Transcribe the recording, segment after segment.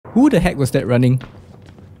Who the heck was that running?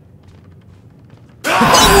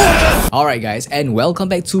 Alright guys, and welcome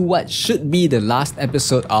back to what should be the last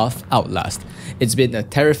episode of Outlast. It's been a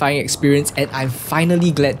terrifying experience and I'm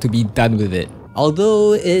finally glad to be done with it.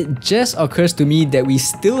 Although it just occurs to me that we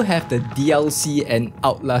still have the DLC and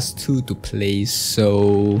Outlast 2 to play,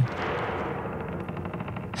 so...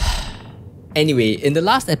 Anyway, in the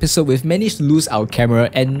last episode we've managed to lose our camera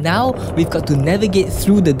and now we've got to navigate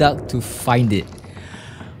through the dark to find it.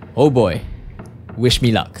 Oh boy, wish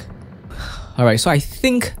me luck. Alright, so I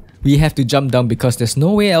think we have to jump down because there's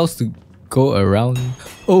nowhere else to go around.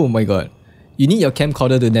 Oh my god. You need your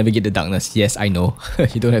camcorder to navigate the darkness. Yes, I know.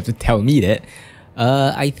 You don't have to tell me that.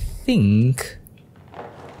 I think...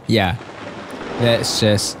 Yeah. Let's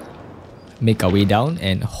just make our way down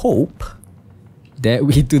and hope that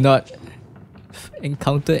we do not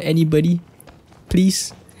encounter anybody.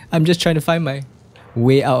 Please. I'm just trying to find my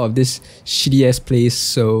way out of this shitty ass place,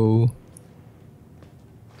 so...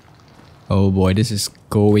 Oh boy, this is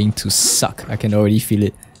going to suck. I can already feel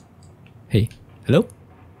it. Hey, hello?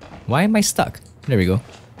 Why am I stuck? There we go.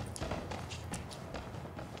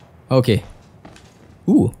 Okay.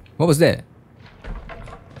 Ooh, what was that?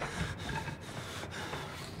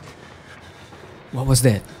 What was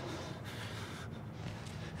that?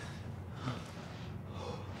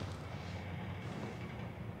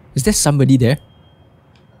 Is there somebody there?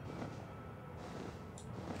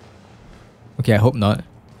 Okay, I hope not.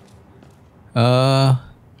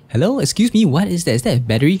 Hello? Excuse me, what is that? Is that a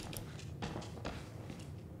battery?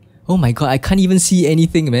 Oh my god, I can't even see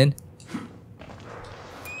anything, man.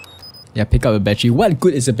 Yeah, pick up a battery. What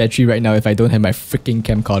good is a battery right now if I don't have my freaking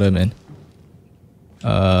camcorder, man?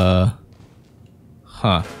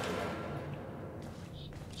 Huh.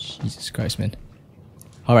 Jesus Christ, man.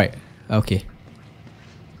 Alright, okay.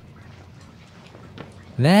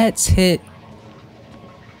 Let's hit...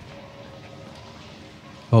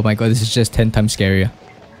 Oh my god, this is just 10 times scarier.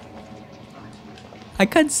 I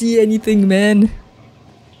can't see anything, man.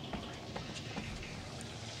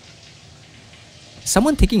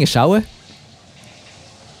 Someone taking a shower?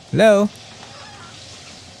 Hello?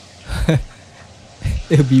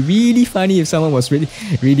 It would be really funny if someone was really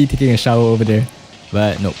taking a shower over there.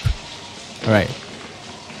 But nope. Alright.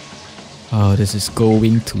 Oh, this is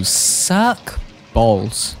going to suck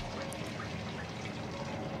balls.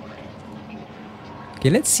 Okay,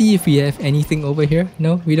 let's see if we have anything over here.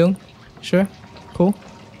 No, we don't? Sure? Cool.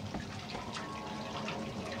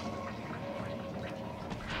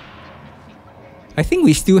 I think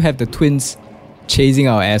we still have the twins chasing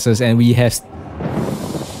our asses and we have...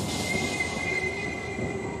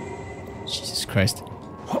 Jesus Christ.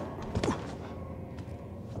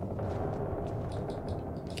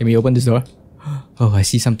 Can we open this door? Oh, I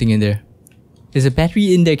see something in there. There's a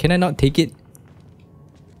battery in there. Can I not take it?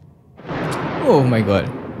 Oh my god.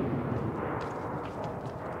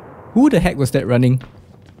 Who the heck was that running?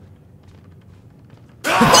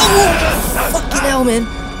 Oh, fucking hell, man.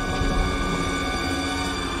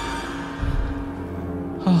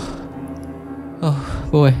 Oh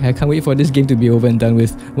boy, I can't wait for this game to be over and done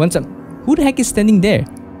with. Who the heck is standing there?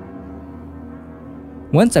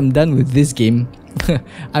 Once I'm done with this game,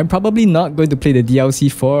 I'm probably not going to play the DLC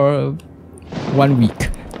for 1 week.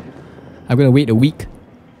 I'm gonna wait a week.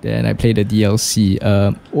 Then I play the DLC.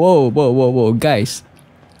 Whoa, guys.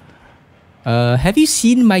 Have you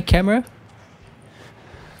seen my camera?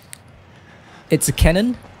 It's a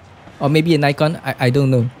Canon? Or maybe a Nikon? I don't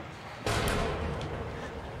know.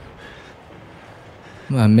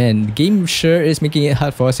 Oh man, the game sure is making it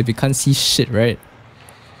hard for us if we can't see shit, right?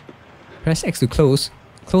 Press X to close.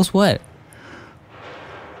 Close what?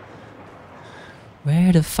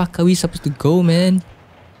 Where the fuck are we supposed to go, man?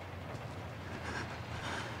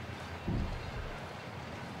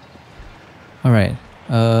 Alright,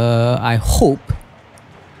 I hope,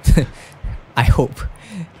 I hope,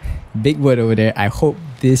 big word over there, I hope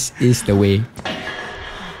this is the way.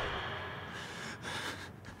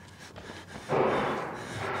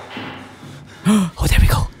 Oh, there we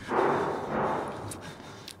go.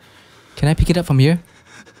 Can I pick it up from here?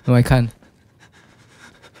 No, I can't.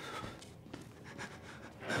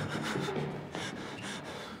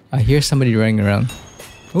 I hear somebody running around.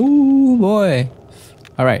 Oh boy.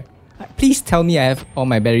 Alright. Please tell me I have all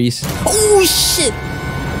my berries. Oh shit!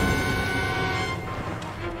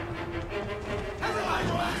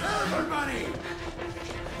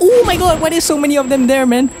 Oh my god, why there's so many of them there,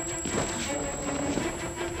 man?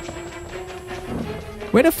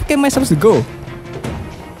 Where the fuck am I supposed to go?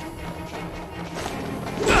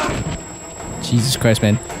 Jesus Christ,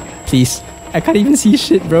 man. Please. I can't even see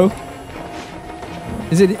shit, bro.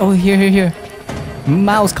 Is it? Oh, here.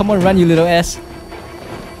 Mouse, come on, run, you little ass.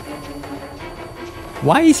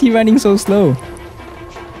 Why is he running so slow?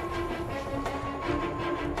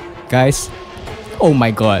 Guys. Oh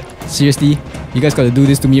my god. Seriously? You guys gotta do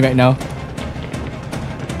this to me right now.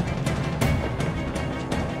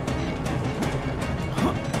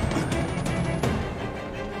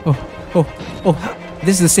 Oh.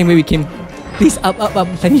 This is the same way we came. Please, up.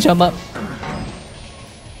 Let me jump up.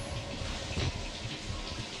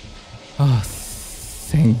 Oh,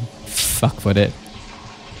 thank fuck for that.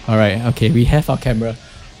 Alright, okay, we have our camera.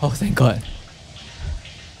 Oh, thank god.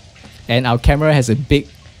 And our camera has a big,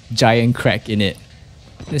 giant crack in it.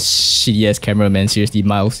 This shitty ass camera, man. Seriously,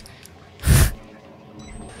 Miles.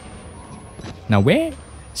 Now where?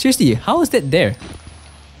 Seriously, how is that there?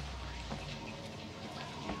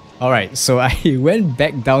 Alright, so I went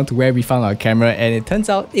back down to where we found our camera and it turns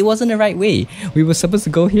out it wasn't the right way. We were supposed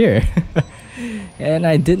to go here. And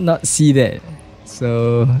I did not see that.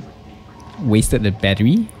 So, wasted the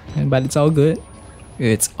battery. But it's all good.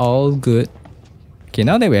 It's all good. Okay,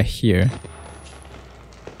 now that we're here.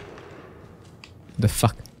 The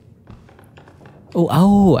fuck?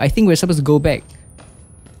 Oh, I think we're supposed to go back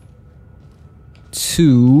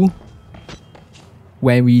to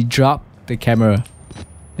when we drop the camera.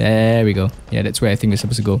 There we go. Yeah, that's where I think we're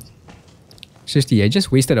supposed to go. Seriously, I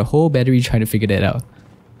just wasted a whole battery trying to figure that out.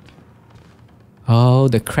 Oh,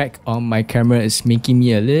 the crack on my camera is making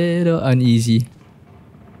me a little uneasy.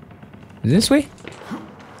 Is this way?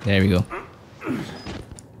 There we go.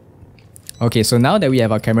 Okay, so now that we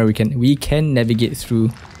have our camera, we can navigate through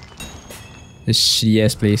this shitty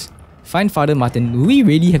ass place. Find Father Martin. Do we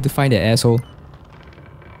really have to find that asshole?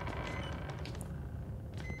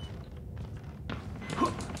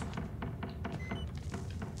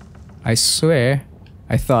 I swear,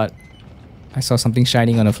 I thought I saw something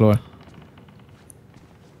shining on the floor.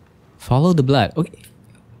 Follow the blood. Okay.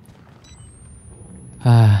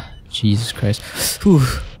 Ah, Jesus Christ. Whew.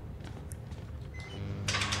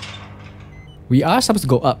 We are supposed to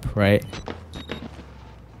go up, right?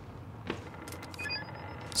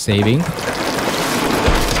 Saving.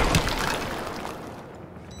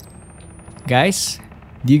 Guys,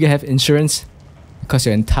 do you have insurance? Because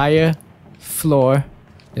your entire floor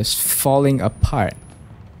is falling apart.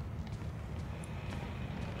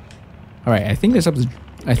 Alright, I think we're supposed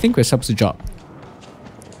to drop.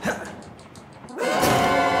 Nope.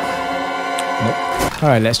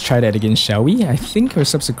 Alright, let's try that again, shall we? I think we're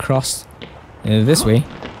supposed to cross this way.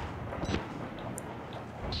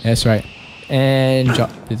 That's right. And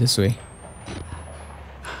drop it this way.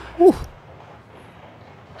 Whew.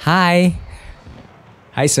 Hi.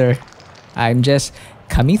 Hi, sir. I'm just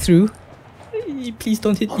coming through. Please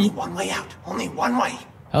don't hit me. Only one way out. Only one way.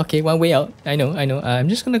 Okay, one way out. I know. I'm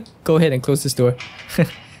just gonna go ahead and close this door.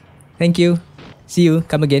 Thank you. See you.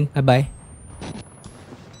 Come again. Bye-bye.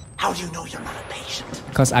 How do you know you're not a patient?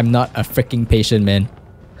 Because I'm not a freaking patient, man.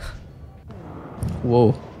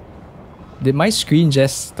 Whoa. Did my screen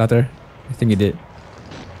just stutter? I think it did.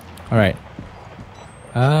 Alright.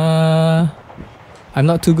 I'm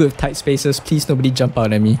not too good with tight spaces. Please nobody jump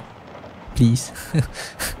out at me. Please.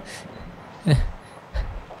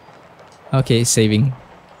 Okay, saving.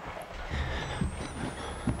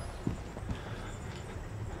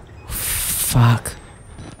 Fuck.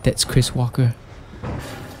 That's Chris Walker.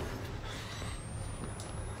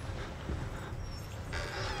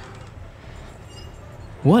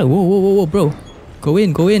 What? Whoa, bro. Go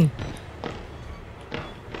in.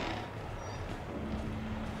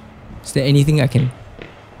 Is there anything I can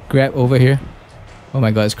grab over here? Oh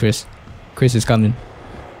my god, it's Chris. Chris is coming.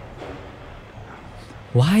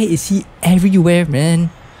 Why is he everywhere, man?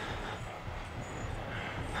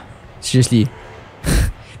 Seriously.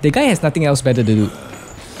 The guy has nothing else better to do.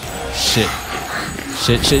 Shit.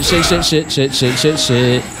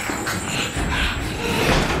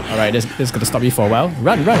 Alright, this is gonna stop you for a while.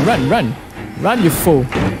 Run! Run, you fool!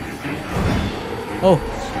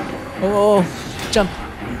 Oh, jump!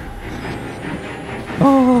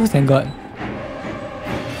 Oh, thank god.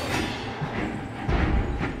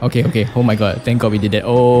 Okay, oh my god, thank god we did that.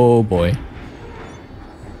 Oh boy.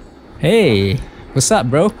 Hey, what's up,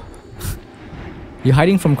 bro? You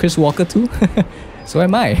hiding from Chris Walker too? So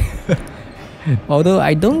am I. Although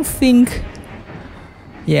I don't think...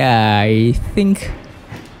 Yeah, I think...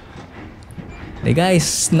 The guy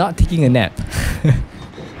is not taking a nap.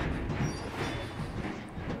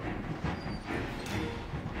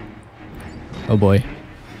 Oh boy.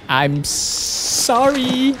 I'm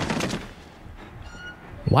sorry!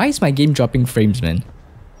 Why is my game dropping frames, man?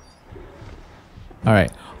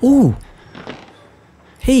 Alright. Oh!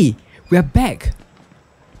 Hey! We're back!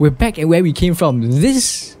 We're back at where we came from.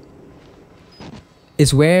 This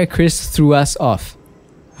is where Chris threw us off.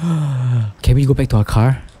 Can we go back to our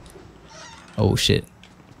car? Oh shit.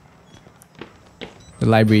 The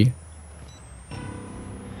library.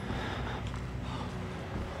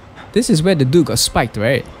 This is where the dude got spiked,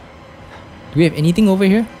 right? Do we have anything over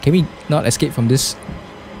here? Can we not escape from this?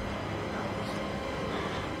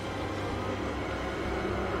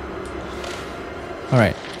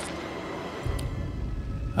 Alright.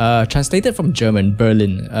 Translated from German,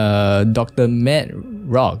 Berlin, Dr. Matt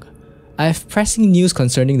Rogg. I have pressing news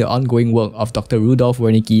concerning the ongoing work of Dr. Rudolf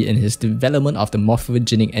Wernicke in his development of the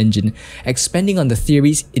morphogenic engine, expanding on the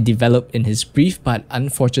theories it developed in his brief but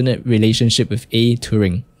unfortunate relationship with A.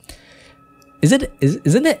 Turing. Isn't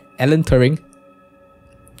it Alan Turing?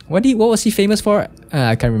 What was he famous for?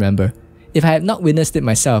 I can't remember. If I had not witnessed it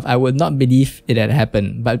myself, I would not believe it had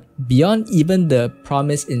happened. But beyond even the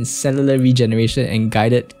promise in cellular regeneration and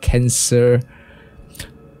guided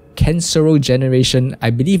cancerogeneration,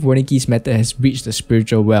 I believe Wernicke's method has reached the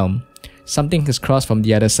spiritual realm. Something has crossed from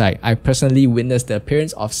the other side. I personally witnessed the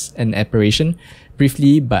appearance of an apparition,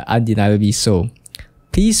 briefly but undeniably so.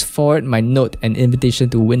 Please forward my note and invitation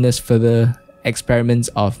to witness further experiments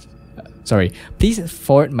of... Please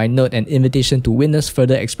forward my note and invitation to witness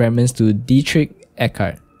further experiments to Dietrich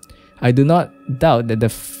Eckart. I do not doubt that the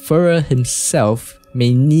Führer himself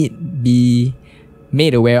may need be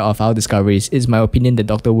made aware of our discoveries. It is my opinion that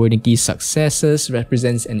Dr. Wernicke's successes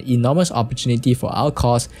represents an enormous opportunity for our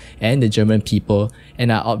cause and the German people,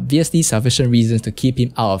 and are obviously sufficient reasons to keep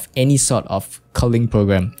him out of any sort of culling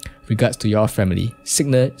program. Regards to your family.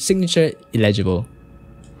 Signature illegible.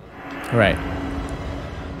 Alright.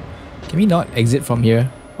 Can we not exit from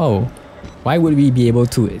here? Oh, why would we be able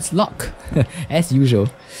to? It's locked, as usual.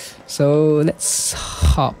 So let's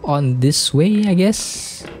hop on this way, I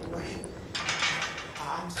guess.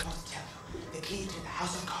 I'm supposed to tell you, the key to the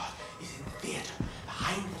house of God is in the theater,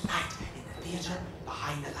 behind the light. In the theater,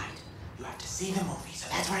 behind the light. You have to see the movie, so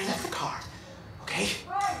that's where I left the card. Okay?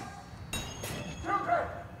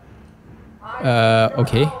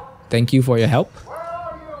 Okay. Thank you for your help.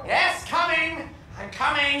 Yes, coming! I'm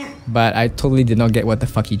coming! But I totally did not get what the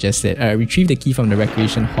fuck he just said. Retrieve the key from the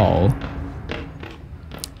recreation hall.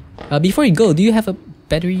 Before you go, do you have a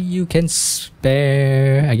battery you can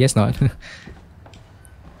spare? I guess not.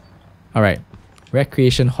 Alright.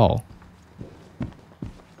 Recreation hall.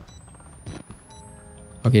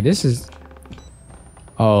 Okay, this is...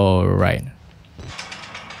 Alright.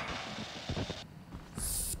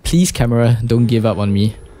 Please, camera, don't give up on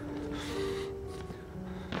me.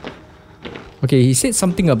 Okay, he said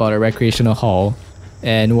something about a recreational hall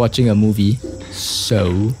and watching a movie.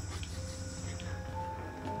 So...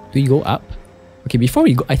 do we go up? Okay, before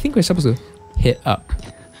we go, I think we're supposed to head up.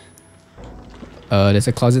 There's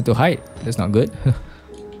a closet to hide. That's not good.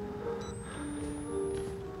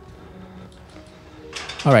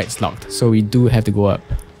 Alright, it's locked. So we do have to go up.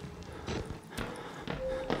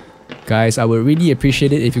 Guys, I would really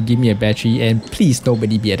appreciate it if you give me a battery, and please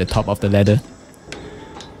nobody be at the top of the ladder.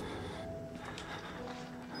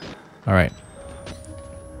 Alright.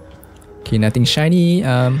 Okay, nothing shiny.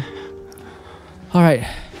 Alright.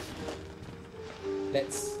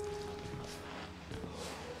 Let's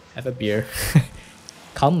have a beer.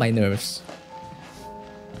 Calm my nerves.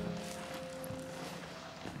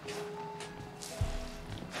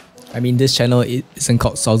 I mean, this channel isn't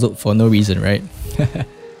called Sozzled for no reason, right?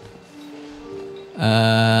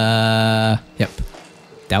 Yep.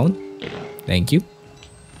 Down. Thank you.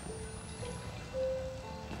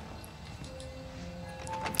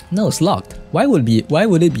 No, it's locked. Why would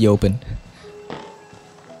it be open?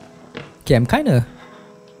 Okay, I'm kinda...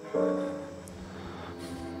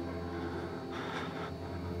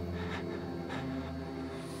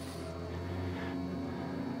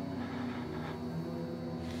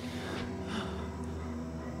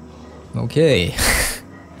 Okay.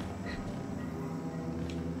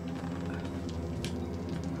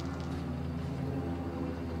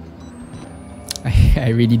 I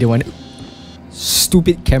really don't want it.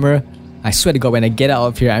 Stupid camera. I swear to God, when I get out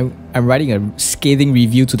of here, I'm writing a scathing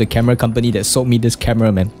review to the camera company that sold me this camera,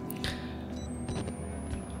 man.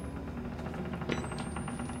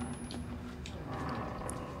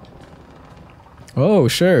 Oh,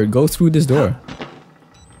 sure, go through this door.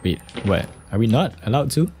 Wait, what? Are we not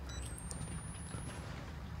allowed to?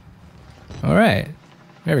 Alright,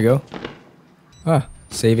 there we go. Ah,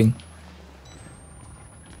 saving.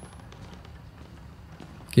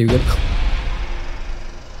 Okay, we go.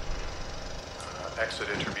 Exit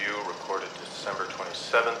interview recorded December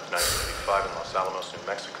 27th, 1985 in Los Alamos, New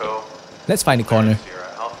Mexico. Let's find a corner.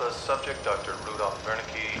 Sierra Alpha Alpha, subject Dr. Rudolf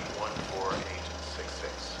Wernicke,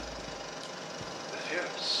 14866. The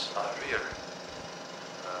films are real.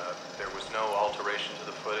 There was no alteration to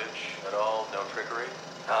the footage at all, no trickery?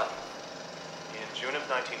 None. In June of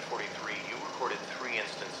 1943, you recorded 3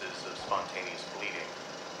 instances of spontaneous bleeding.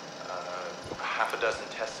 Half a dozen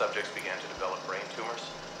test subjects began to develop brain tumors.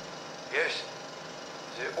 Yes.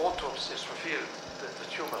 The autopsies revealed that the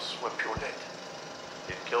tumors were pure lead.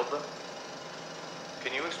 It killed them?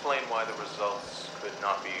 Can you explain why the results could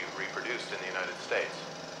not be reproduced in the United States?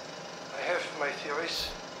 I have my theories.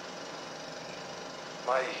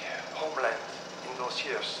 My homeland in those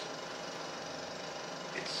years.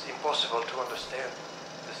 It's impossible to understand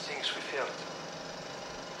the things we felt,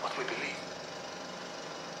 what we believed.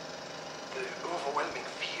 The overwhelming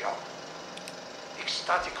fear,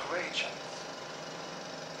 ecstatic rage, and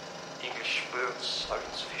English words are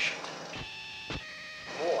insufficient.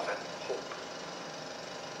 More than hope.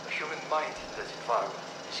 The human mind in that environment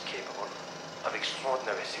is capable of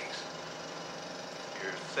extraordinary things.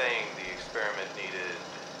 You're saying the experiment needed...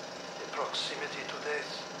 The proximity to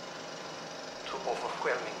death, to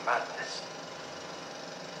overwhelming madness.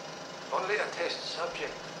 Only a test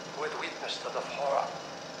subject who had witnessed that of horror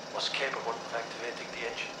was capable of activating the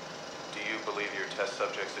engine. Do you believe your test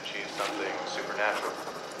subjects achieved something supernatural?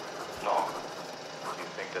 No, Do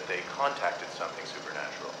you think that they contacted something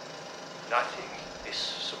supernatural? nothing is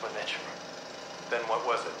supernatural. Then what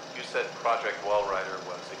was it? You said Project Wallrider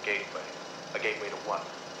was a gateway. A gateway to what?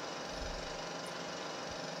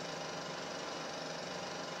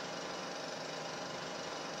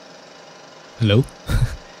 Hello?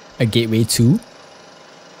 A gateway to?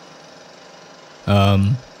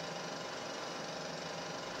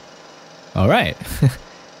 Alright.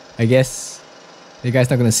 I guess you guys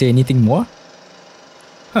not gonna say anything more?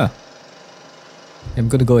 Huh. I'm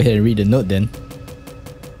gonna go ahead and read the note then.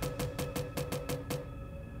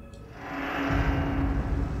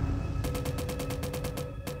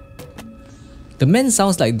 The man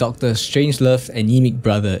sounds like Dr. Strangelove's anemic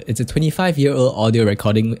brother. It's a 25-year-old audio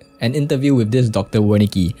recording, an interview with this Dr.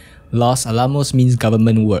 Wernicke. Los Alamos means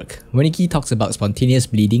government work. Wernicke talks about spontaneous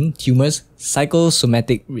bleeding, tumors,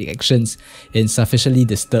 psychosomatic reactions in sufficiently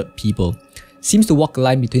disturbed people. Seems to walk a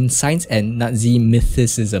line between science and Nazi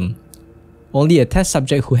mythicism. Only a test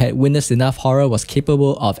subject who had witnessed enough horror was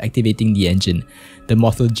capable of activating the engine, the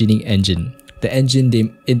morphogenic engine.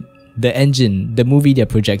 The movie they're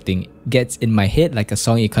projecting, gets in my head like a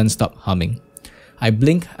song you can't stop humming. I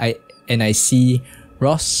blink and I see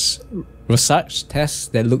research tests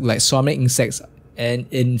that look like swarming insects and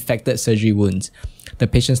infected surgery wounds. The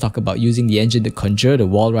patients talk about using the engine to conjure the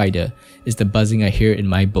wall rider. It's the buzzing I hear in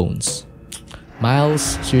my bones.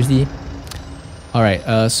 Miles, seriously?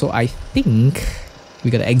 Alright, so I think we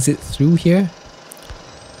gotta exit through here.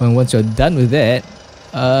 And once you're done with that,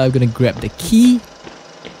 I'm gonna grab the key.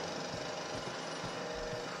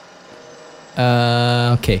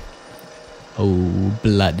 Okay. Oh,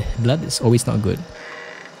 blood. Blood is always not good.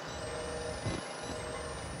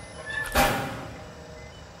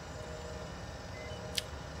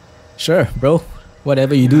 Sure, bro.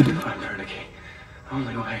 Whatever you do.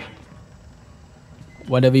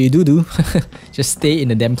 Whatever you do. Just stay in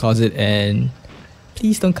the damn closet and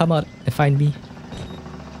please don't come out and find me.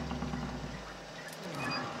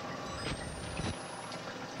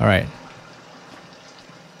 Alright.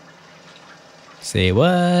 Say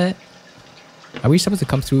what? Are we supposed to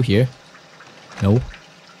come through here? No.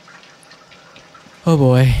 Oh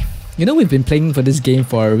boy. You know, we've been playing for this game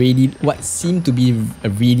for what seemed to be a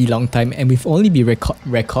really long time, and we've only been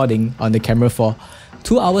recording on the camera for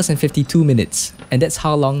 2 hours and 52 minutes. And that's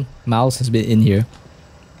how long Miles has been in here.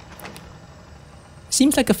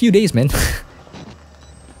 Seems like a few days, man.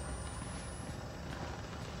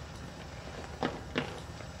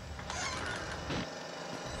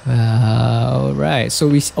 Alright, so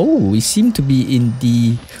we seem to be in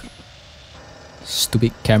the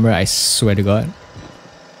stupid camera, I swear to God.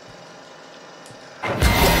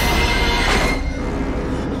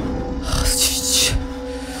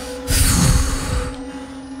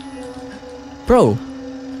 Bro,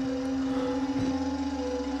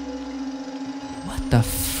 what the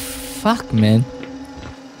fuck, man?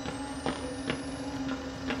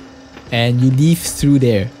 And you leave through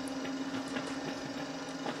there.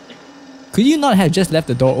 Could you not have just left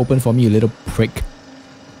the door open for me, you little prick?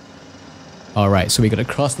 Alright, so we gotta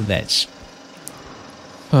cross the ledge.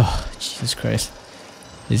 Oh, Jesus Christ.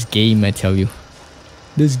 This game, I tell you.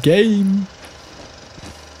 This game!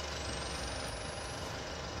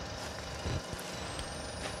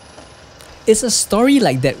 Is a story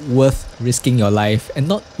like that worth risking your life?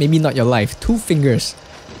 And maybe not your life, 2 fingers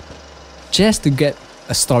just to get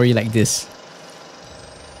a story like this.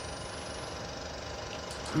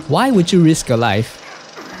 Why would you risk your life?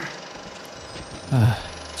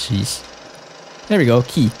 Jeez. There we go,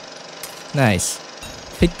 key. Nice.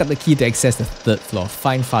 Picked up the key to access the 3rd floor.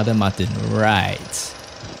 Find Father Martin. Right.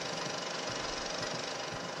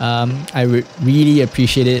 I would really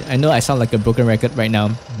appreciate it. I know I sound like a broken record right now,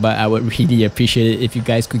 but I would really appreciate it if you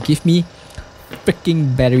guys could give me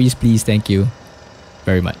freaking batteries, please. Thank you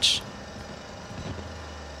very much.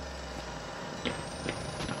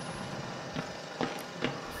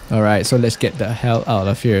 Alright, so let's get the hell out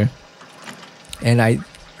of here. And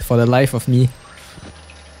for the life of me...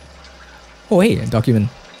 Oh hey, a document.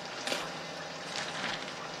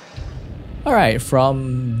 Alright,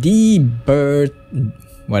 from the bird...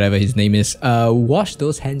 whatever his name is. Wash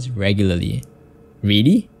those hands regularly.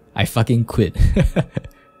 Really? I fucking quit.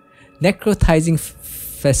 Necrotizing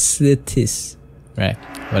facilities. Right,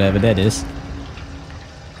 whatever that is.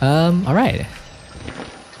 Alright.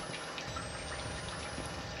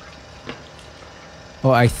 Oh,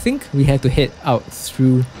 I think we have to head out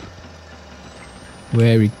through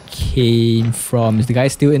where we came from. Is the guy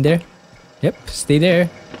still in there? Yep, stay there.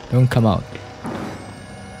 Don't come out.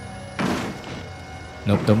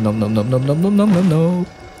 Nope, nope, nope, nope, nope, nope, nope, nope, nope, nope.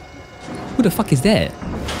 Who the fuck is that?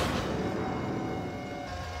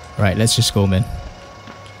 Right, let's just go, man.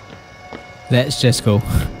 Let's just go.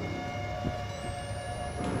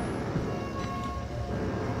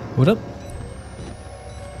 What up?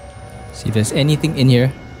 See if there's anything in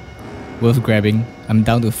here worth grabbing. I'm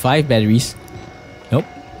down to 5 batteries. Nope.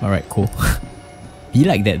 Alright, cool. Be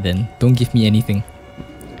like that then. Don't give me anything.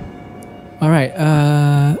 Alright,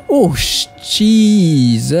 oh,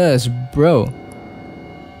 Jesus, bro.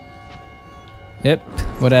 Yep,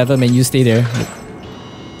 whatever, man, you stay there.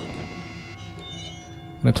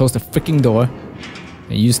 I'm gonna close the freaking door.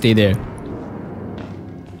 And you stay there.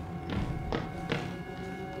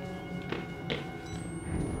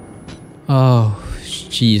 Oh,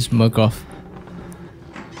 jeez, Murkoff.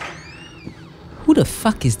 Who the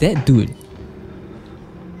fuck is that dude?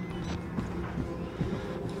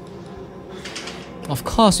 Of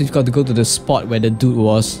course we've got to go to the spot where the dude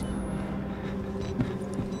was.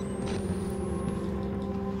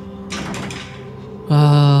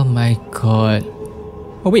 Oh my god.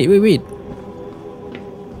 Oh wait.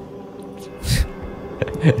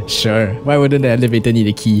 Sure, why wouldn't the elevator need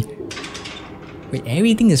a key? Wait,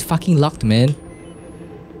 everything is fucking locked, man.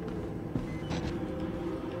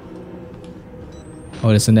 Oh,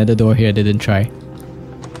 there's another door here I didn't try.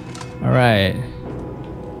 Alright.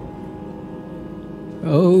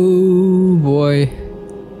 Oh boy.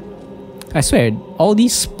 I swear, all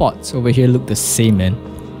these spots over here look the same, man.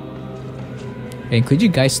 And could you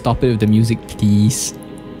guys stop it with the music, please?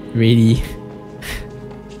 Really?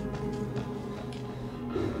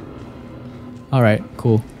 Alright,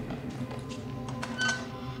 cool.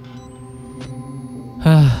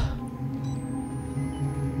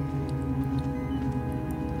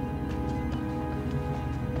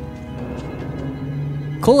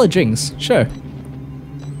 Cola drinks, sure.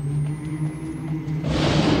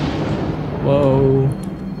 Whoa.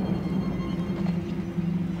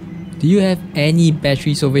 Do you have any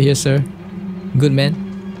batteries over here, sir? Good man?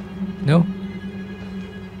 No?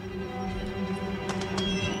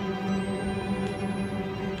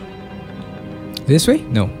 This way?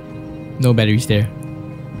 No. No batteries there.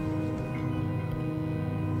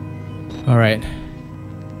 Alright.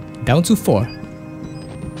 Down to 4.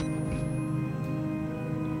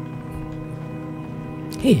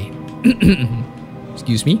 Hey.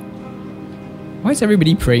 Excuse me? Why is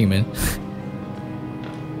everybody praying, man?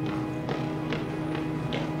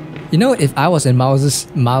 You know, if I was in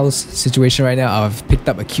Miles' situation right now, I've picked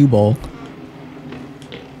up a cue ball.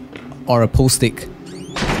 Or a pole stick.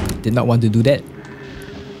 Did not want to do that.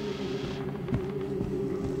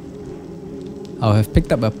 I'll have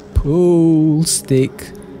picked up a pole stick.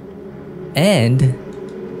 And...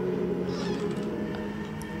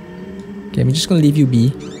 okay, I'm just gonna leave you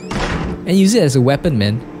be. And use it as a weapon,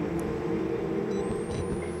 man.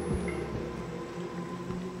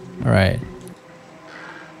 Alright.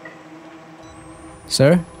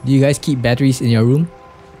 Sir, do you guys keep batteries in your room?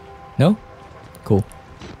 No? Cool.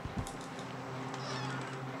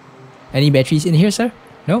 Any batteries in here, sir?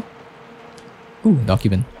 No? Ooh,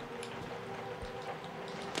 document.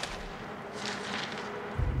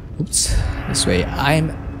 Oops. This way. I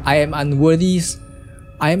am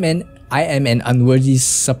an unworthy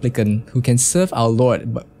supplicant who can serve our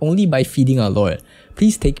Lord, but only by feeding our Lord.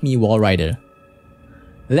 Please take me, Wall Rider.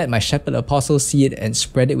 Let my shepherd apostle see it and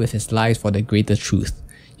spread it with his lives for the greater truth.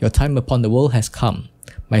 Your time upon the world has come.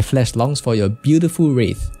 My flesh longs for your beautiful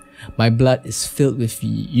wraith. My blood is filled with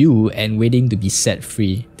you and waiting to be set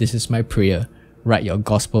free. This is my prayer. Write your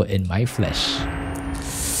gospel in my flesh.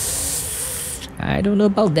 I don't know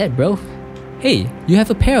about that, bro. Hey, you have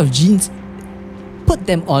a pair of jeans. Put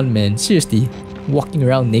them on, man. Seriously. Walking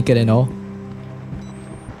around naked and all.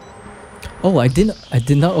 Oh, I did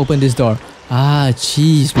not open this door. Ah,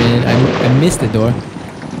 jeez, man. I missed the door.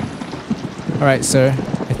 Alright, sir.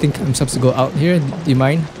 I think I'm supposed to go out here. Do you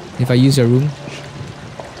mind if I use your room?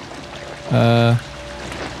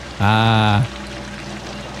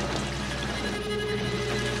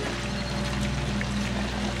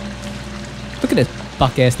 Look at that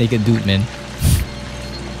buck-ass naked dude, man.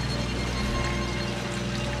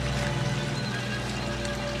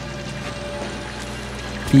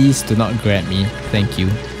 Please do not grab me. Thank you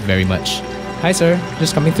very much. Hi, sir.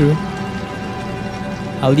 Just coming through.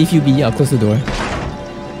 I'll leave you be. I'll close the door.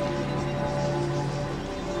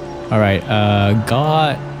 Alright,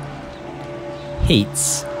 God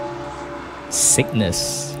hates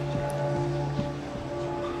sickness.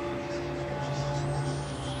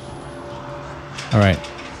 Alright,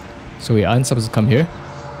 so we aren't supposed to come here?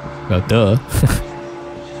 Well, duh.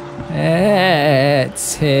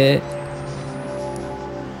 That's it.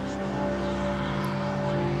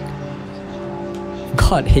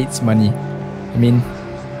 God hates money. I mean,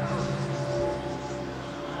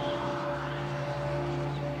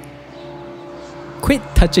 quit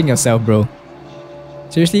touching yourself, bro.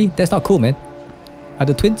 Seriously, that's not cool, man. Are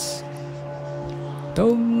the twins?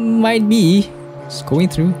 Don't mind me. Just going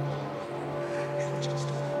through.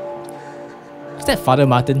 Is that Father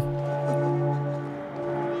Martin?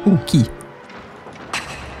 Ooh, key.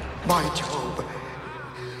 My Job,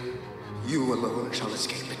 you alone shall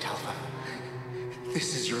escape the Telva.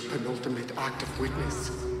 This is your penultimate act of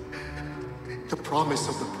witness. The promise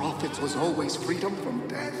of the prophets was always freedom from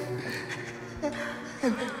death.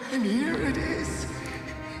 And here it is.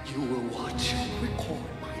 You will watch and record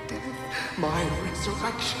my death, my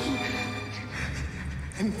resurrection.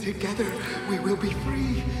 And together we will be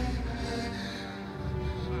free.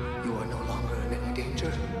 You are no longer in any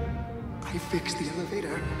danger. I fixed the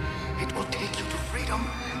elevator. It will take you to freedom.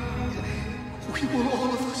 We will all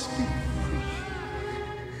of us be free.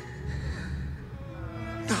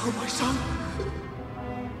 Now, my son.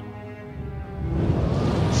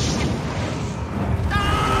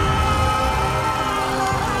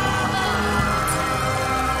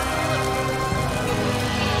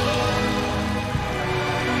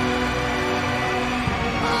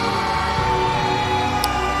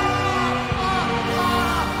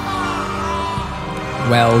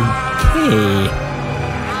 Well, okay.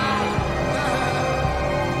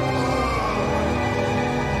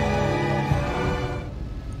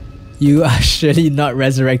 You are surely not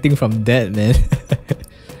resurrecting from dead, man.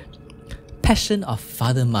 Passion of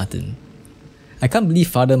Father Martin. I can't believe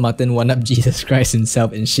Father Martin one-upped Jesus Christ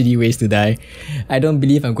himself in shitty ways to die. I don't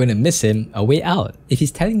believe I'm going to miss him. A way out. If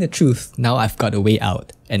he's telling the truth, now I've got a way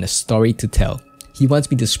out and a story to tell. He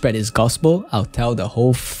wants me to spread his gospel. I'll tell the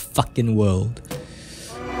whole fucking world.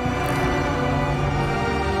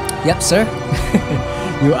 Yep, sir.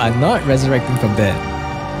 You are not resurrecting from dead.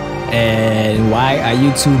 And why are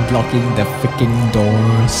you two blocking the freaking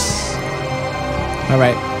doors?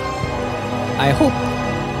 Alright. I hope.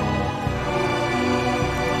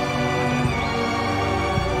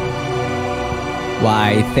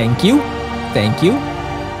 Why, thank you. Thank you.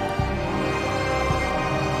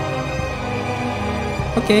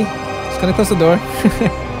 Okay. Just gonna close the door.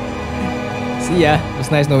 See ya. It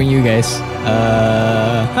was nice knowing you guys.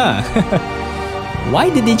 Why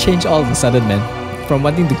did they change all of a sudden, man? From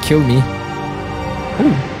wanting to kill me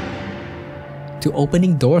to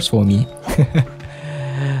opening doors for me.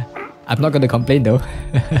 I'm not gonna complain though.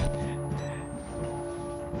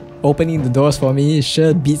 Opening the doors for me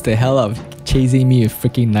sure beats the hell out of chasing me with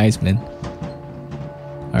freaking knives, man.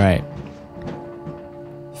 Alright.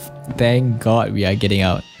 Thank God we are getting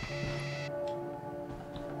out.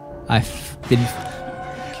 I've been...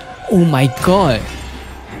 Oh my God!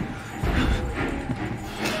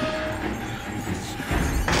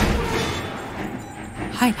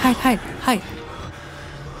 Hide, hide, hide, hide!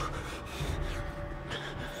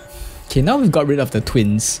 Okay, now we've got rid of the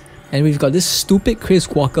twins. And we've got this stupid Chris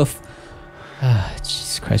Walker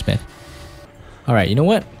Jesus Christ, man. Alright, you know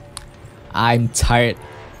what? I'm tired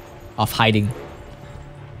of hiding.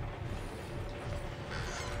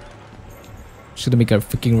 Should make a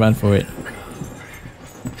freaking run for it.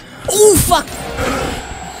 Oh fuck!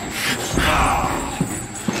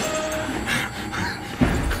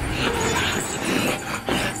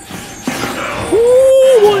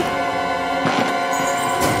 Ooh, boy.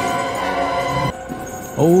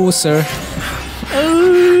 Oh, sir.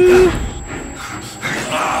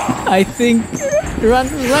 I think... Run,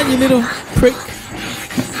 you little prick.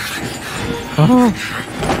 Oh.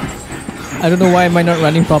 I don't know why am I not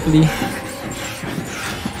running properly.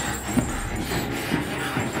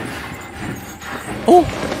 Oh,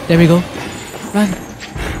 there we go. Run.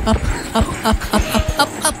 Up.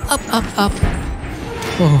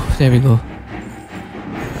 Oh, there we go.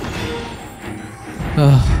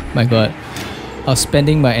 Oh my god. I was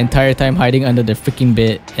spending my entire time hiding under the freaking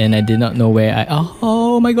bed and I did not know where I...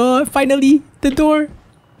 Oh my god, finally! The door!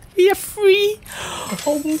 We are free!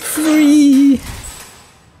 Oh, I'm free!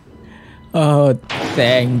 Oh,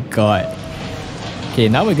 thank god. Okay,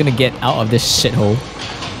 now we're gonna get out of this shithole.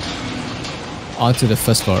 Onto the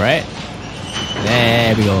first floor, right?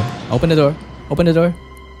 There we go. Open the door. Open the door.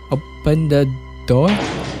 Open the door.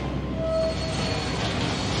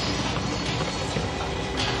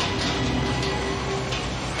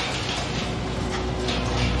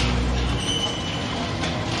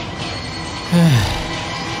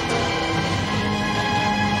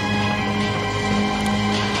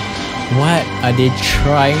 What are they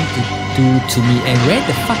trying to do to me? And where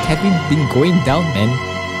the fuck have we been going down, man?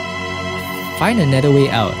 Find another way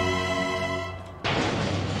out.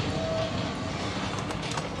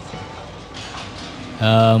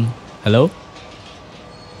 Hello?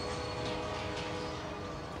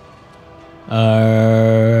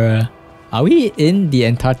 Are we in the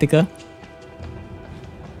Antarctica?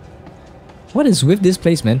 What is with this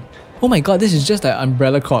place, man? Oh my god, this is just an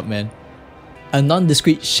Umbrella Corp, man. A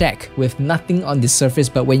nondescript shack with nothing on the surface,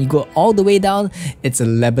 but when you go all the way down, it's a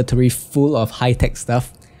laboratory full of high-tech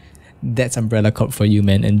stuff. That's Umbrella Corp for you,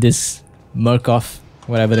 man. And this Murkoff,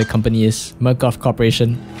 whatever the company is, Murkoff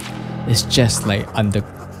Corporation, is just like under...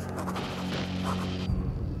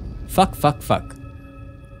 Fuck.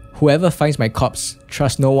 Whoever finds my corpse,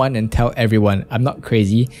 trust no one and tell everyone. I'm not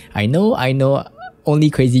crazy. I know,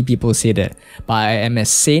 only crazy people say that. But I am as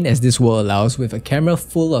sane as this world allows with a camera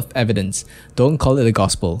full of evidence. Don't call it the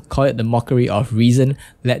gospel. Call it the mockery of reason.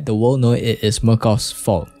 Let the world know it is Murkoff's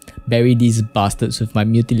fault. Bury these bastards with my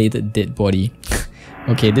mutilated dead body.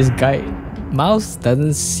 Okay, this guy, Miles,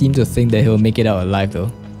 doesn't seem to think that he'll make it out alive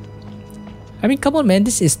though. I mean, come on, man.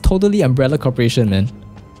 This is totally Umbrella Corporation, man.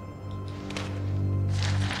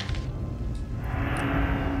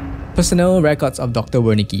 Personnel records of Dr.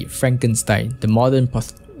 Wernicke, Frankenstein, the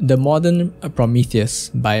modern Prometheus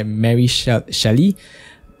by Mary Shelley,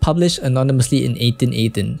 published anonymously in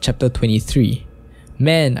 1818, chapter 23.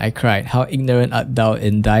 Man, I cried, how ignorant art thou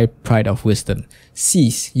in thy pride of wisdom.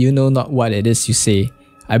 Cease, you know not what it is you say.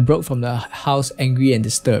 I broke from the house angry and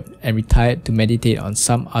disturbed, and retired to meditate on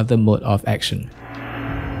some other mode of action.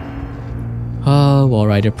 Oh,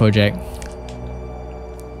 Wallrider Project.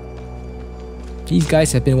 These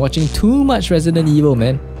guys have been watching too much Resident Evil,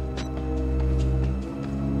 man.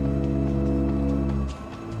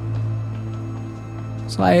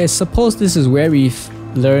 So I suppose this is where we've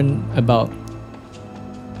learned about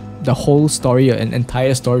the whole story, an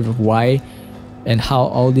entire story of why and how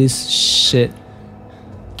all this shit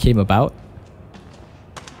came about.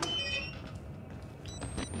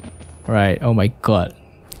 Right, oh my god.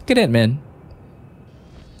 Look at that, man.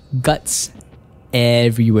 Guts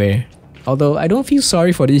everywhere. Although, I don't feel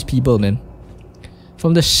sorry for these people, man.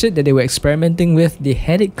 From the shit that they were experimenting with, they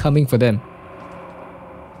had it coming for them.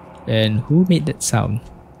 And who made that sound?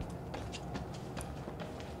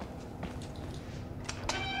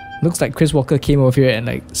 Looks like Chris Walker came over here and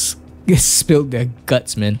like spilled their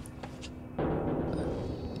guts, man.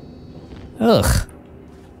 Ugh.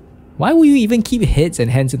 Why would you even keep heads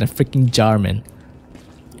and hands in a freaking jar, man?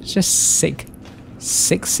 It's just sick.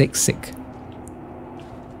 Sick.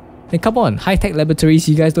 And come on, high-tech laboratories,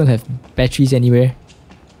 you guys don't have batteries anywhere.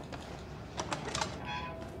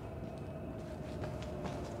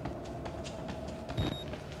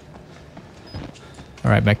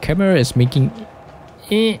 Alright, my camera is making...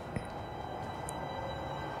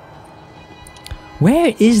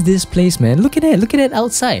 Where is this place, man? Look at it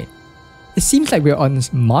outside. It seems like we're on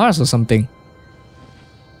Mars or something.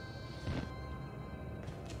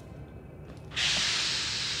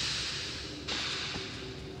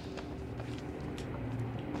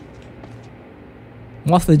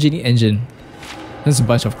 Morphogenic engine. That's a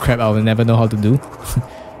bunch of crap I will never know how to do.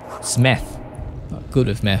 It's math. Not good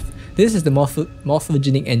with math. This is the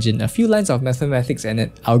morphogenic engine. A few lines of mathematics and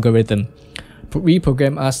an algorithm.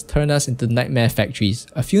 Reprogram us, turn us into nightmare factories.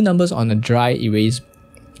 A few numbers on a dry erase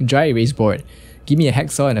board. Give me a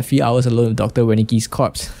hacksaw and a few hours alone with Dr. Wernicke's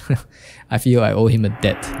corpse. I feel I owe him a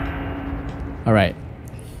debt. Alright.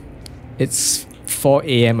 It's 4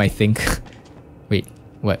 AM I think. Wait.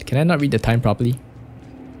 What? Can I not read the time properly?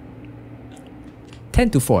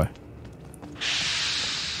 10 to 4.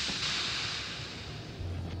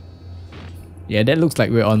 Yeah, that looks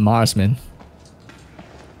like we're on Mars, man.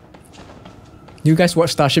 You guys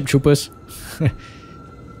watch Starship Troopers?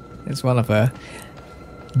 It's one of a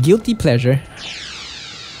guilty pleasure.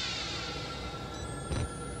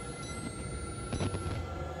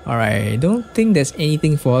 Alright, I don't think there's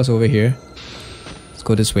anything for us over here. Let's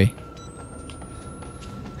go this way.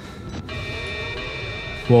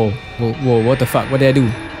 Whoa, whoa, whoa, what the fuck? What did I do?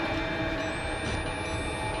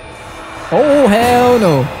 Oh, hell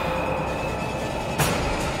no!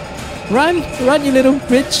 Run! Run, you little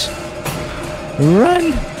bitch!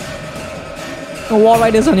 Run! A wall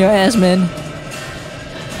rider's on your ass, man.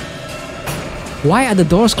 Why are the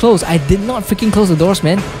doors closed? I did not freaking close the doors,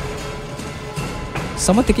 man.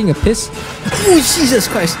 Someone taking a piss? Oh, Jesus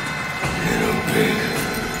Christ!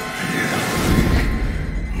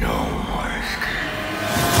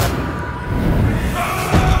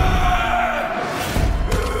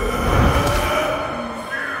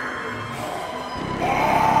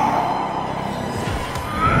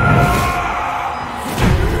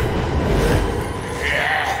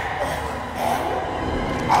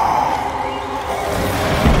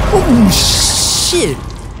 Oh shit!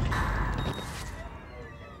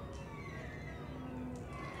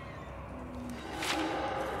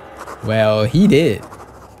 Well, he did.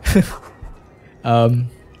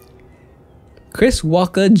 Chris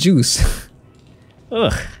Walker juice.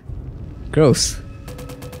 Ugh. Gross.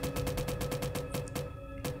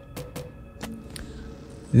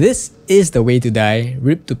 This is the way to die,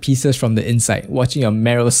 ripped to pieces from the inside, watching your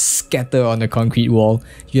marrow scatter on the concrete wall.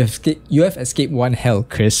 You have escaped one hell,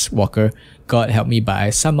 Chris Walker. God help me, but I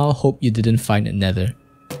somehow hope you didn't find another.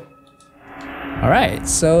 Alright,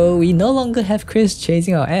 so we no longer have Chris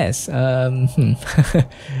chasing our ass.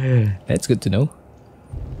 That's good to know.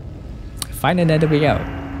 Find another way out.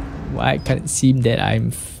 Why can't it seem that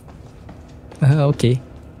I'm... okay.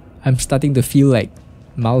 I'm starting to feel like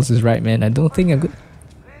Miles is right, man. I don't think I'm good.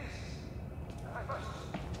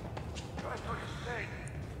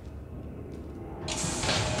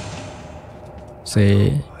 Say...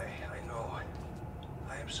 I know.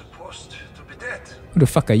 I am supposed to be dead. Who the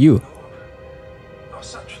fuck are you? No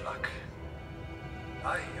such luck.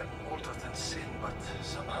 I am older than sin, but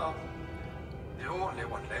somehow the only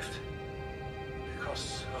one left.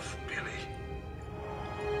 Because of Billy.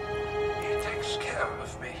 He takes care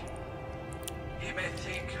of me. He may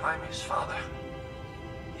think I'm his father.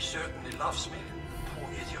 He certainly loves me, poor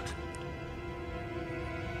idiot.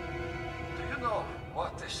 Do you know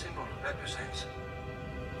what this symbol represents?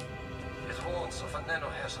 It warns of a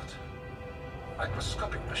nanohazard.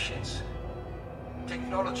 Microscopic machines.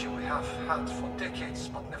 Technology we have had for decades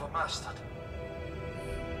but never mastered.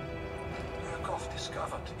 Murkoff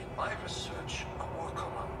discovered in my research a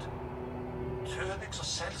workaround. Turning the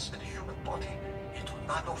cells in the human body into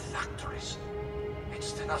nanofactories.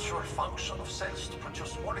 It's the natural function of cells to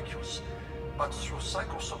produce molecules, but through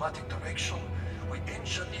psychosomatic direction, we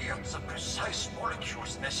engineered the precise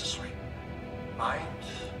molecules necessary. Mind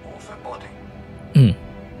over body. It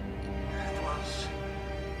was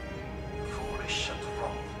foolish and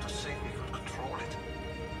wrong to think we could control it.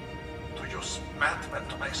 To use madmen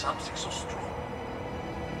to make something so strong.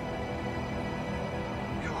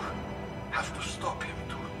 You have to stop him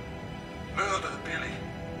to murder Billy.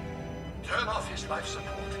 Turn off his life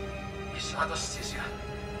support, his anesthesia.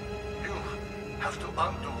 You have to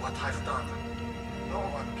undo what I've done. No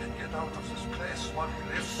one can get out of this place while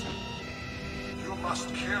he lives. You must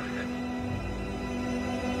kill him.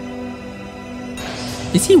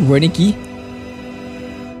 Is he Wernicke?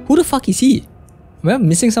 Who the fuck is he? Am I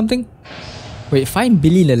missing something? Wait, find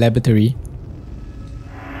Billy in the laboratory.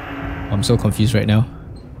 I'm so confused right now.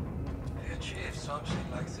 They achieved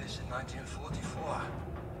something like this in 1944.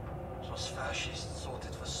 Those fascists thought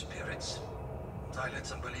it was spirits, and I let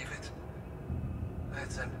them believe it. Let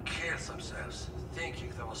them kill themselves,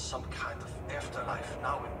 thinking there was some kind of afterlife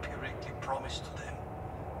now empirically promised to them.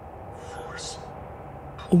 Fools.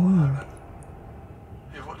 Poor Alan.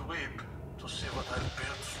 He would weep to see what I've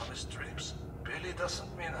built from his dreams. Billy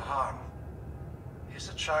doesn't mean harm. He's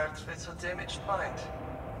a child with a damaged mind,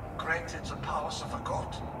 granted the powers of a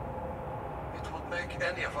god. It would make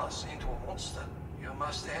any of us into a monster. You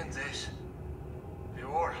must end this. We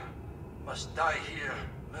all must die here.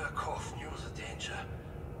 Murkoff knew the danger,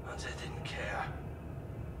 and they didn't care.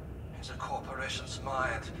 In the corporation's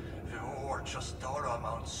mind, we're all just dollar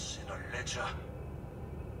amounts in a ledger.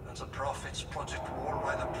 And the Prophet's Project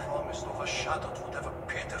Wallrider promised overshadowed whatever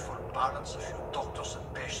pitiful balance a few doctors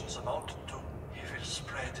and patients amounted to. He will will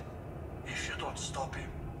spread if you don't stop him.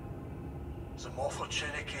 The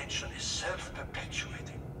morphogenic ancient is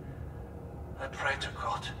self-perpetuating. I pray to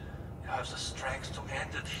God you have the strength to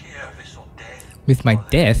end it here with your death. With my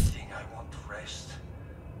death? Thing I want to rest.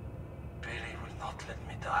 Billy will not let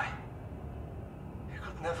me die. You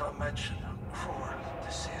could never imagine how cruel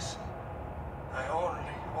this is. I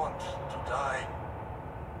only want to die.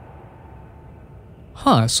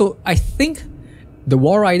 Huh, so I think the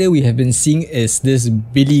War Rider we have been seeing is this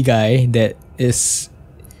Billy guy that is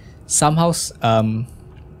somehow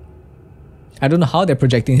I don't know how they're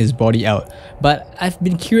projecting his body out, but I've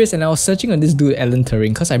been curious and I was searching on this dude Alan Turing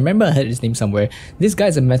because I remember I heard his name somewhere. This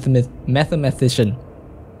guy's a mathematician.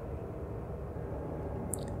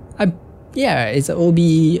 Yeah, it's an OB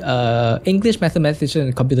English mathematician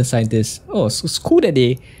and computer scientist. Oh, so it's cool that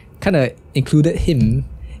they kind of included him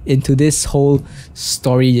into this whole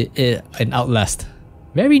story in Outlast.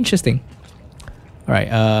 Very interesting. Alright,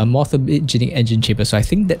 morphogenic engine chamber. So I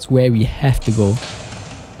think that's where we have to go.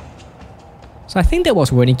 So I think that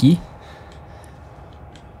was Wernicke.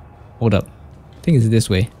 Hold up. I think it's this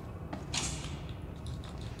way.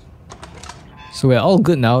 So we're all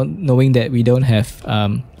good now, knowing that we don't have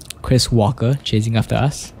Chris Walker chasing after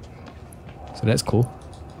us. So that's cool.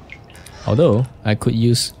 Although, I could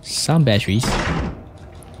use some batteries.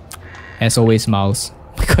 As always, Miles.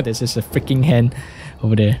 Oh my god, there's just a freaking hand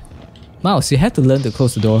over there. Miles, you have to learn to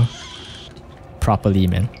close the door properly,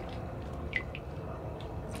 man.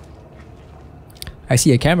 I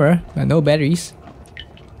see a camera, but no batteries.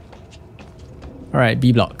 Alright,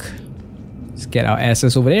 B block. Let's get our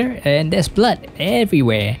asses over there, and there's blood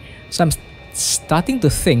everywhere. So I'm starting to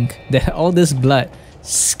think that all this blood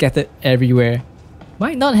scattered everywhere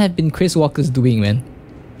might not have been Chris Walker's doing, man.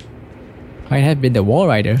 Might have been the Wall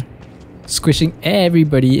Rider squishing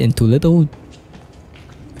everybody into little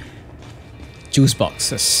juice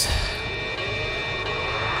boxes.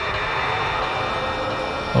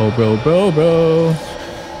 Oh bro.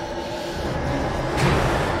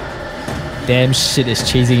 Damn shit is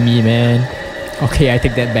chasing me, man. Okay, I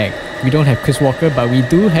take that back. We don't have Chris Walker, but we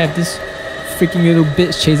do have this freaking little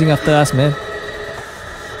bitch chasing after us, man.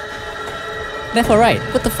 Left or right?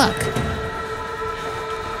 What the fuck?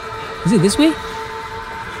 Is it this way?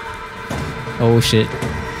 Oh shit.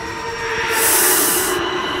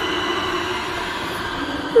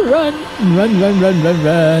 Run!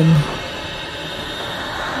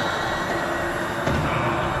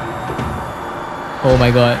 Oh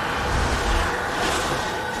my god.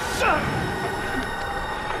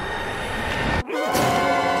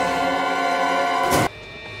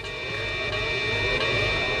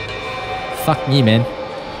 Fuck me, man.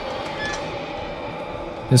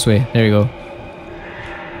 This way. There we go.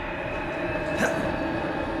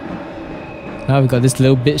 Now we've got this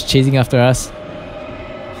little bitch chasing after us.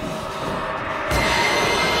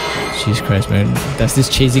 Jesus Christ, man. Does this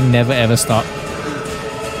chasing never ever stop?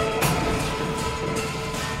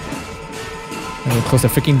 I'm gonna close the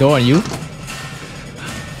freaking door on you.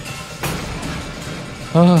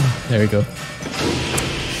 Oh, there we go.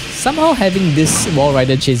 Somehow having this Wall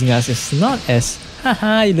Rider chasing us is not as,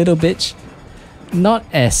 haha, you little bitch, not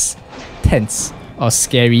as tense or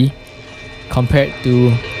scary compared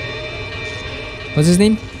to, what's his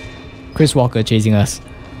name? Chris Walker chasing us.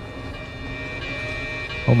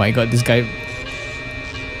 Oh my god, this guy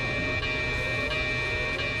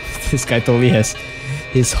totally has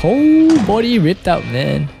his whole body ripped out,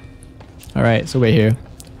 man. Alright, so we're here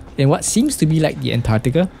in what seems to be like the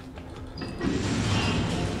Antarctica.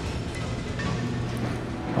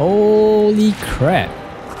 Holy crap.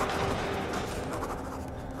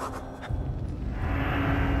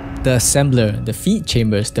 The assembler, the feed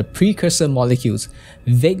chambers, the precursor molecules,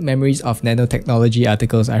 vague memories of nanotechnology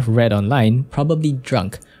articles I've read online, probably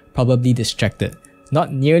drunk, probably distracted.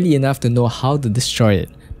 Not nearly enough to know how to destroy it,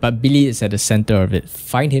 but Billy is at the center of it.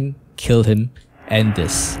 Find him, kill him, end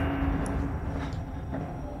this.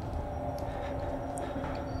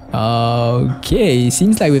 Okay,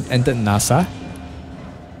 seems like we've entered NASA.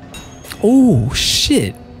 Oh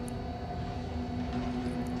shit!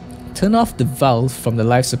 Turn off the valve from the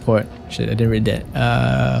life support. Shit, I didn't read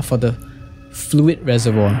that. For the fluid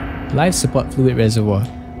reservoir. Life support fluid reservoir.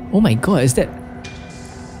 Oh my god, is that...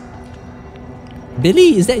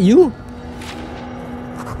 Billy, is that you?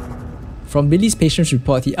 From Billy's patient's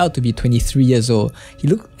report, he ought to be 23 years old. He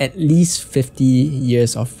looked at least 50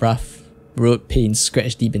 years of rough road pain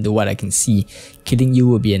scratched deep into what I can see. Killing you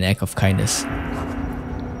will be an act of kindness.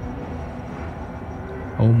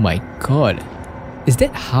 Oh my god. Is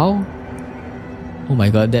that how? Oh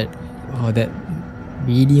my god, that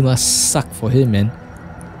really must suck for him, man.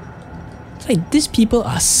 It's like, these people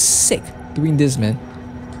are sick doing this, man.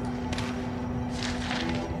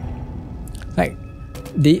 Like,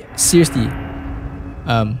 they seriously,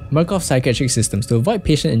 Murkoff psychiatric systems. To avoid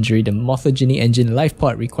patient injury, the morphogenic engine life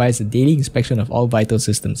pod requires a daily inspection of all vital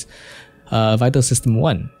systems. Vital system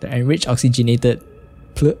 1, the enriched oxygenated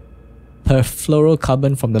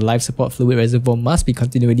perfluorocarbon from the life support fluid reservoir must be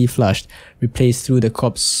continually flushed, replaced through the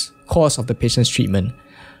course of the patient's treatment.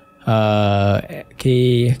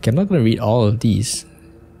 Okay, I'm not gonna read all of these.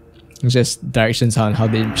 It's just directions on how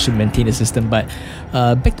they should maintain the system. But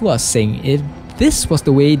back to what I was saying, if this was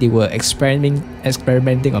the way they were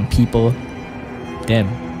experimenting on people, damn.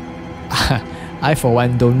 I for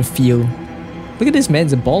one don't feel... Look at this, man,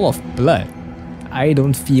 it's a ball of blood. I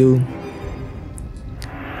don't feel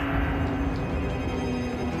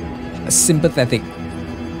sympathetic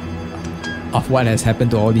of what has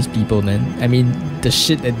happened to all these people, man. I mean, the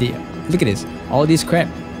shit that they... Look at this, all this crap.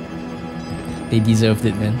 They deserved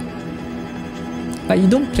it, man. Like, you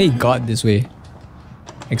don't play God this way.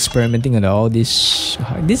 Experimenting on all this...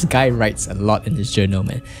 This guy writes a lot in his journal,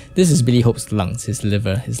 man. This is Billy Hope's lungs, his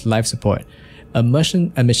liver, his life support. A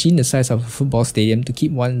machine the size of a football stadium to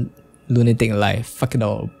keep one lunatic alive. Fuck it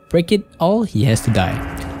all. Break it all, he has to die.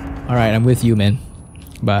 Alright, I'm with you, man.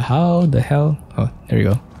 But how the hell... Oh, there we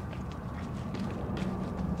go.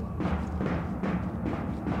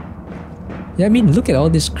 Yeah, I mean, look at all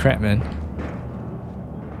this crap, man.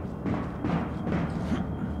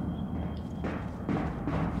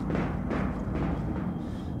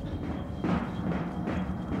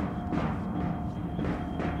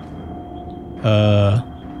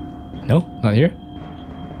 No, not here.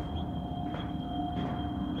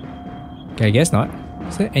 Okay, I guess not.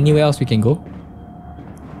 Is there anywhere else we can go?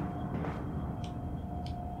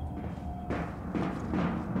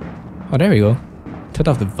 Oh, there we go. Turn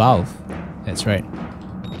off the valve. That's right.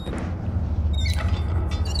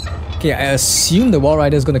 Okay, I assume the wall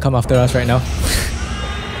rider is gonna come after us right now.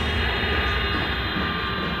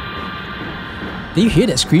 Did you hear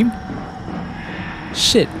that scream?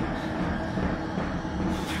 Shit.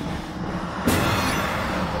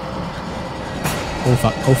 Oh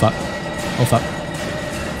fuck, oh fuck, oh fuck.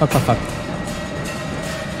 Fuck, fuck, fuck.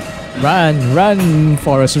 Run, run,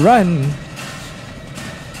 Forrest, run!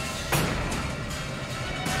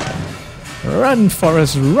 Run,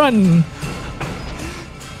 Forrest, run!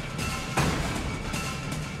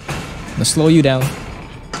 I'm gonna slow you down.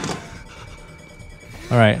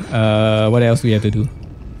 Alright, what else do we have to do?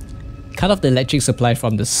 Cut off the electric supply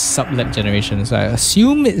from the sublab generation, so I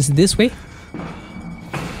assume it's this way?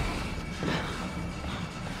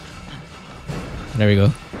 There we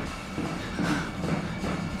go.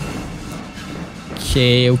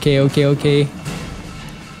 Okay.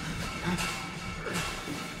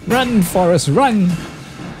 Run, Forrest, run!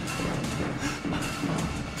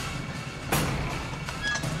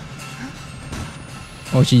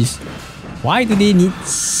 Oh jeez. Why do they need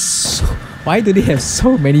why do they have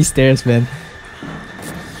so many stairs, man?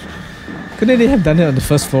 Couldn't they have done it on the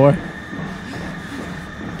first floor?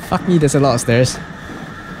 Fuck me, there's a lot of stairs.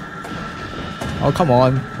 Oh, come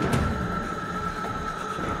on.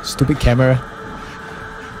 Stupid camera.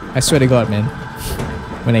 I swear to God, man.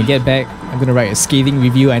 When I get back, I'm gonna write a scathing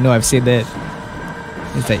review. I know I've said that.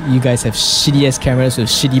 It's like, you guys have shitty ass cameras with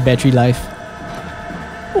shitty battery life.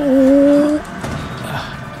 Oh.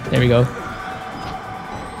 There we go.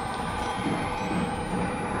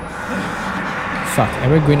 Fuck,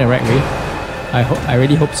 am I going the right way? I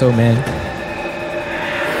really hope so, man.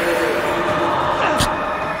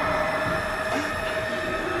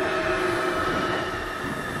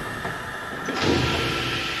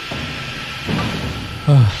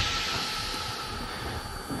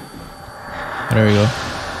 There we go.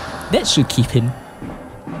 That should keep him.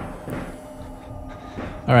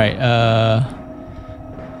 Alright,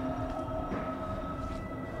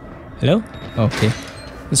 hello? Oh, okay.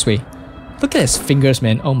 This way. Look at his fingers,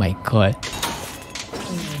 man. Oh my god.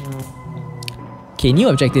 Okay, new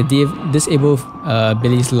objective. Disable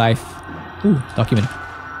Billy's life. Ooh, document.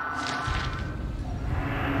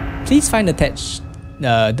 Please find attached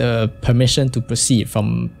the permission to proceed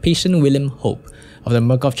from patient William Hope of the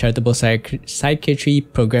Murkoff Charitable Psychiatry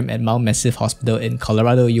Program at Mount Massive Hospital in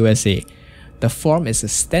Colorado, USA. The form is a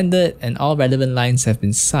standard and all relevant lines have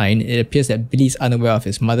been signed. It appears that Billy is unaware of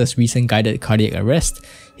his mother's recent guided cardiac arrest.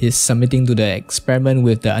 He is submitting to the experiment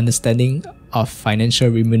with the understanding of financial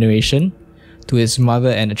remuneration to his mother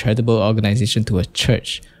and a charitable organization to a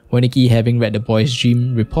church. Wernicke, having read the boy's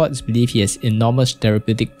dream reports, believe he has enormous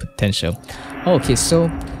therapeutic potential. Oh, okay, so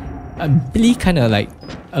Billy kinda like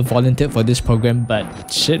volunteered for this program,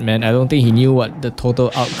 but shit, man, I don't think he knew what the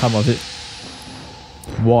total outcome of it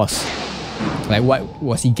was. Like, what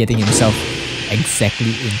was he getting himself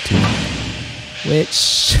exactly into?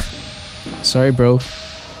 Which... Sorry, bro.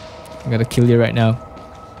 I'm gonna kill you right now.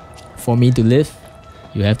 For me to live,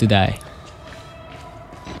 you have to die.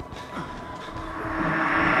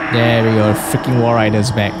 There we go, freaking War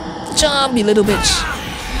Rider's back. Jump, you little bitch!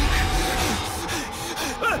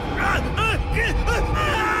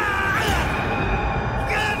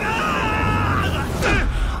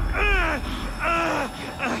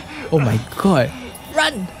 Oh my god.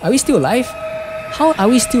 Run! Are we still alive? How are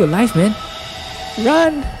we still alive, man?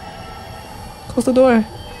 Run! Close the door.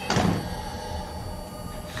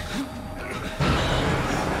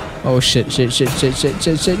 Oh shit, shit, shit, shit, shit,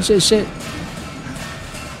 shit, shit, shit, shit.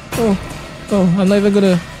 Oh, I'm not even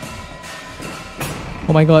gonna...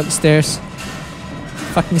 Oh my god, stairs.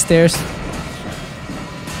 Fucking stairs.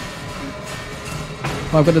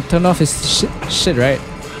 Oh, I've got to turn off his shit, right?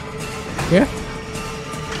 Here?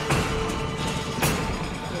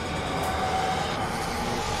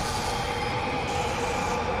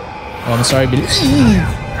 Oh, I'm sorry, Billy.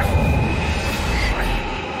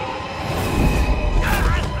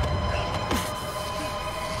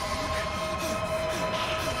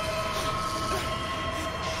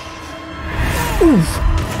 Oof.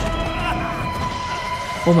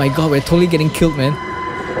 Oh my god, we're totally getting killed, man.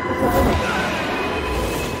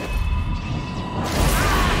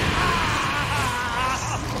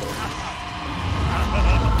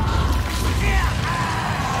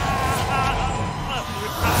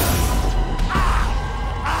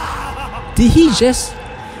 Did he just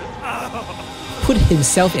put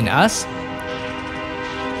himself in us?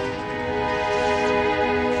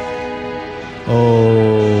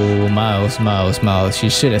 Oh, Miles. You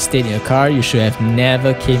should have stayed in your car. You should have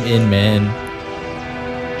never came in, man.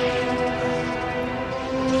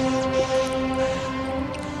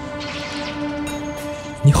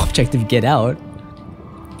 New objective, get out.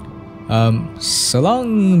 So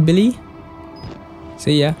long, Billy.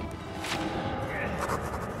 See ya.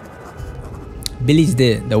 Billy's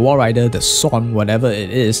dead. The War Rider, the Swan, whatever it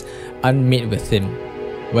is, unmade with him.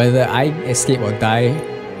 Whether I escape or die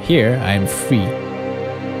here, I am free.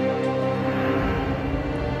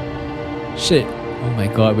 Shit. Oh my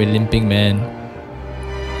god, we're limping, man.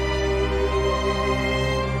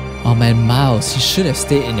 Oh man, Miles, you should have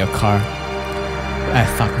stayed in your car. Ah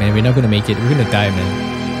fuck, man, we're not gonna make it. We're gonna die, man.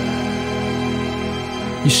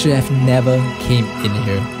 You should have never came in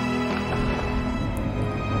here.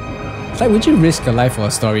 Like, would you risk your life for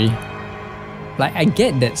a story? Like, I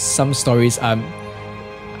get that some stories are...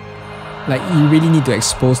 Like, you really need to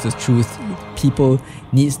expose the truth. People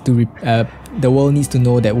needs to... the world needs to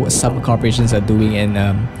know that what some corporations are doing, and...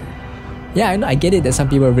 yeah, I know, I get it that some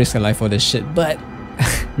people risk their life for this shit, but...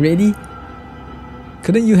 really?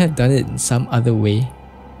 Couldn't you have done it in some other way?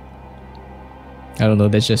 I don't know,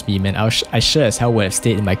 that's just me, man. I sure as hell would have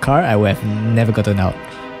stayed in my car. I would have never gotten out.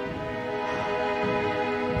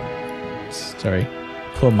 Sorry.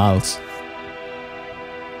 Poor Miles.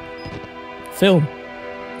 Film!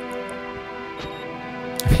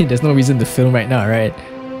 I mean, there's no reason to film right now, right?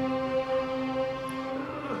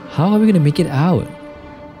 How are we gonna make it out?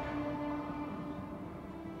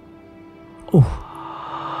 Oh.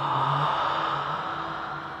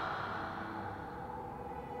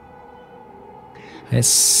 That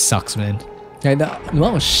sucks, man. Like, the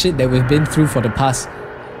amount of shit that we've been through for the past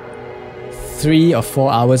 3 or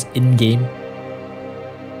 4 hours in-game.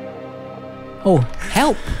 Oh,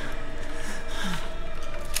 help!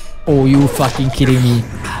 Oh, you fucking kidding me.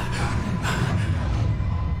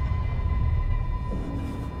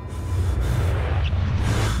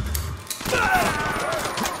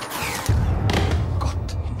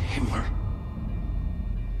 Gott im Himmel.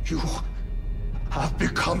 You have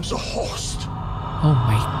become the host. Oh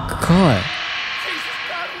my god.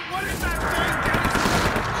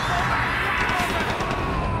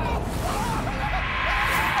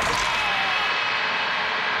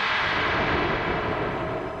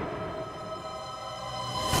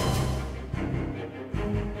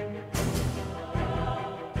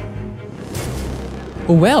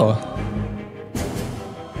 Oh well.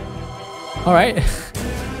 Alright.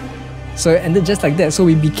 So it ended just like that. So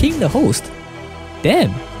we became the host.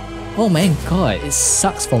 Damn. Oh my god, it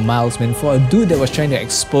sucks for Miles, man. For a dude that was trying to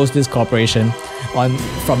expose this corporation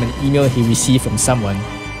from an email he received from someone,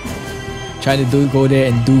 trying to go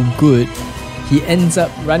there and do good, he ends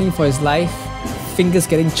up running for his life, fingers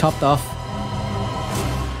getting chopped off,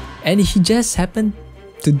 and he just happened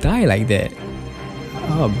to die like that.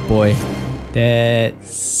 Oh boy, that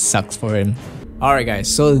sucks for him. Alright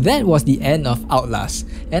guys, so that was the end of Outlast,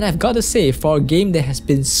 and I've got to say, for a game that has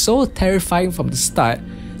been so terrifying from the start,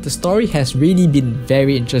 the story has really been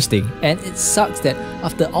very interesting, and it sucks that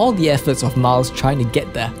after all the efforts of Miles trying to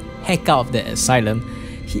get the heck out of the asylum,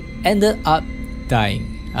 he ended up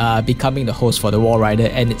dying, becoming the host for the Wall Rider,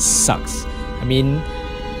 and it sucks. I mean,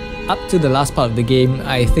 up to the last part of the game,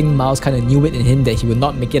 I think Miles kind of knew it in him that he would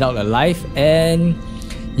not make it out alive, and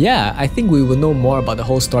yeah, I think we will know more about the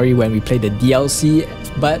whole story when we play the DLC,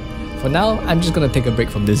 but for now, I'm just gonna take a break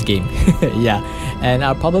from this game. Yeah, and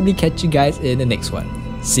I'll probably catch you guys in the next one.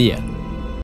 See ya.